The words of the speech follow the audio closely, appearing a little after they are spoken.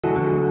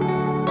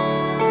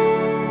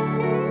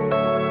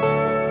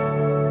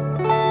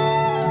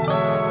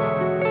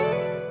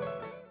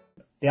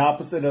The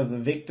opposite of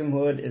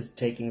victimhood is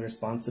taking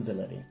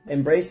responsibility.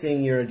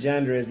 Embracing your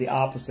gender is the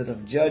opposite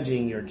of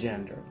judging your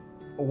gender.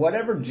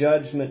 Whatever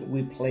judgment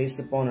we place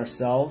upon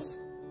ourselves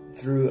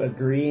through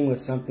agreeing with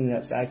something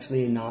that's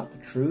actually not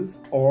the truth,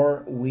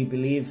 or we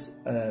believe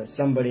a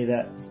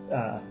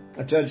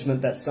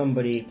judgment that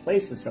somebody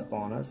places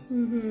upon us,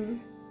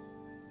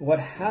 what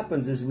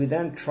happens is we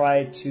then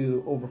try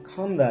to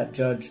overcome that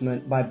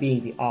judgment by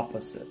being the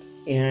opposite.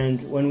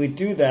 And when we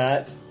do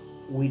that,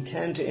 we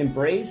tend to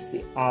embrace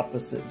the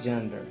opposite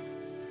gender.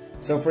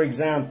 So for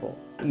example,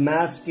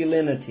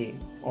 masculinity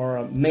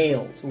or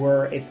males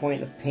were a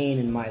point of pain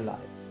in my life.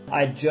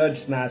 I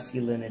judged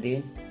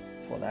masculinity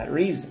for that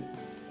reason.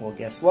 Well,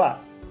 guess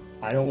what?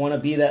 I don't want to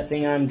be that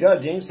thing I'm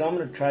judging, so I'm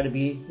going to try to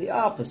be the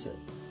opposite.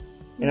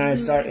 And I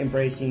start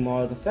embracing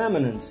more of the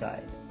feminine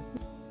side.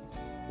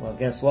 Well,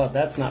 guess what?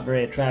 That's not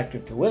very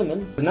attractive to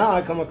women. Now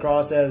I come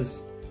across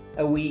as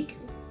a weak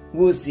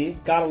wussy,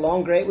 got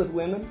along great with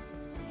women,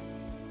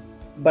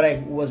 but I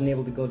wasn't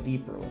able to go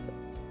deeper with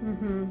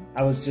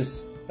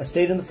it. I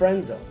stayed in the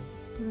friend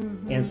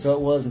zone. And so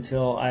it was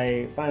until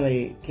I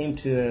finally came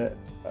to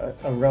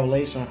a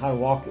revelation on how to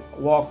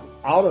walk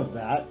out of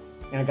that,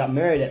 and I got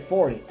married at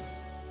 40.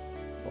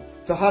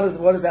 So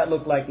what does that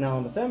look like now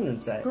on the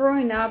feminine side?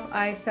 Growing up,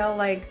 I felt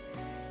like,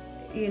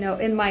 you know,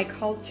 in my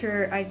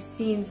culture, I've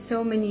seen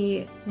so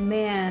many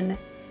men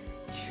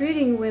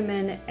treating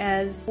women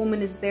as a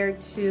woman is there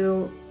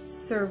to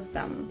serve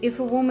them. If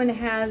a woman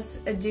has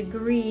a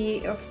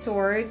degree of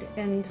sort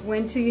and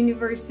went to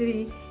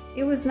university,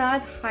 it was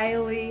not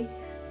highly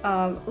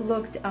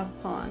looked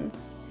upon.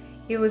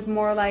 It was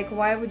more like,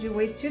 why would you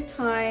waste your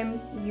time?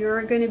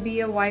 You're gonna be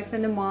a wife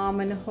and a mom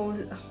and a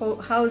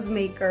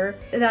housemaker.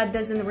 That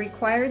doesn't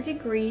require a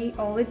degree.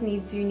 All it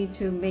needs, you need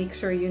to make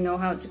sure you know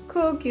how to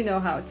cook, you know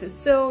how to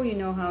sew, you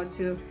know how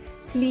to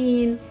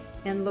clean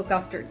and look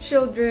after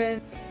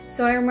children.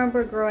 So I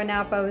remember growing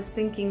up, I was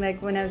thinking,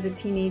 like when I was a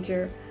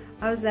teenager,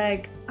 I was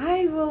like,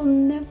 I will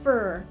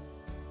never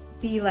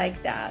be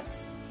like that.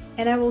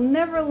 And I will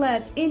never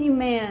let any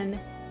man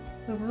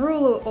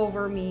rule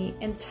over me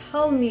and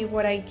tell me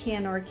what I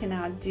can or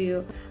cannot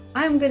do.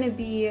 I'm gonna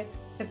be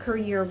a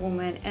career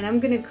woman and I'm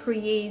gonna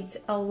create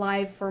a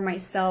life for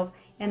myself,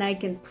 and I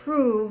can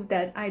prove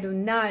that I do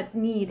not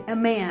need a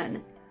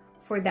man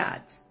for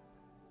that.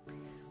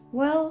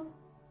 Well,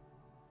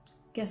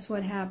 guess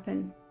what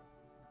happened?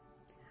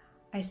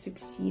 I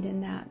succeed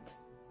in that.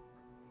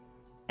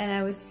 And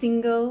I was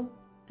single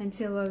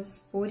until I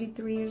was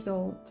 43 years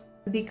old.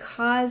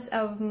 Because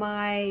of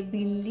my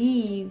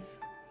belief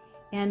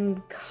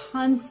and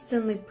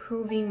constantly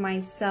proving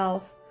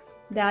myself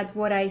that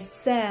what I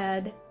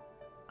said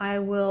I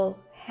will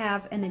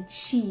have and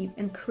achieve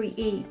and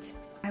create.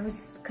 I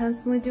was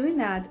constantly doing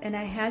that, and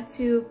I had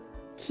to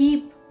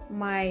keep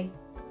my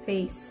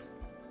face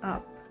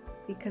up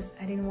because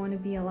I didn't want to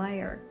be a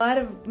liar. A lot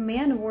of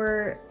men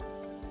were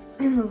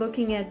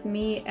looking at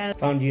me as...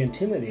 Found you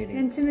intimidating.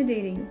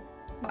 Intimidating.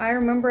 I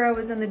remember I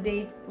was on a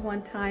date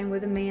one time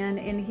with a man,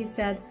 and he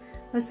said,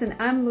 listen,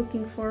 I'm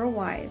looking for a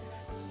wife,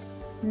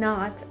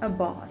 not a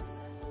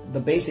boss. The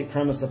basic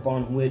premise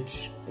upon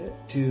which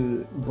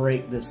to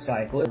break this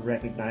cycle,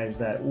 recognize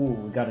that, ooh,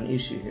 we got an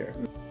issue here.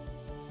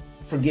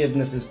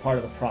 Forgiveness is part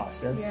of the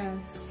process.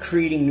 Yes.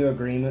 Creating new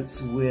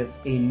agreements with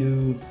a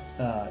new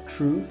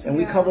truth. And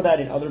we cover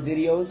that in other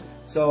videos.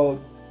 So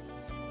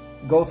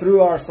go through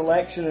our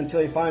selection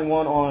until you find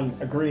one on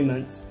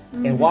agreements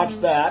and watch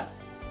that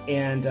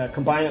and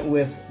combine it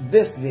with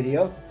this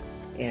video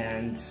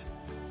and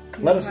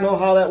let us know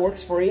how that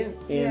works for you,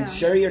 and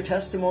share your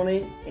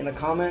testimony in the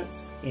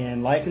comments,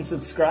 and like and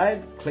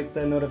subscribe. Click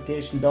the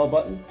notification bell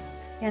button.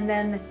 And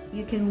then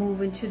you can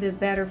move into the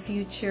better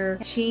future.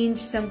 Change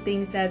some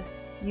things that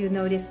you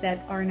notice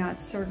that are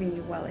not serving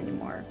you well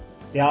anymore.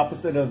 The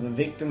opposite of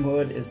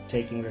victimhood is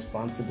taking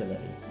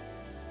responsibility.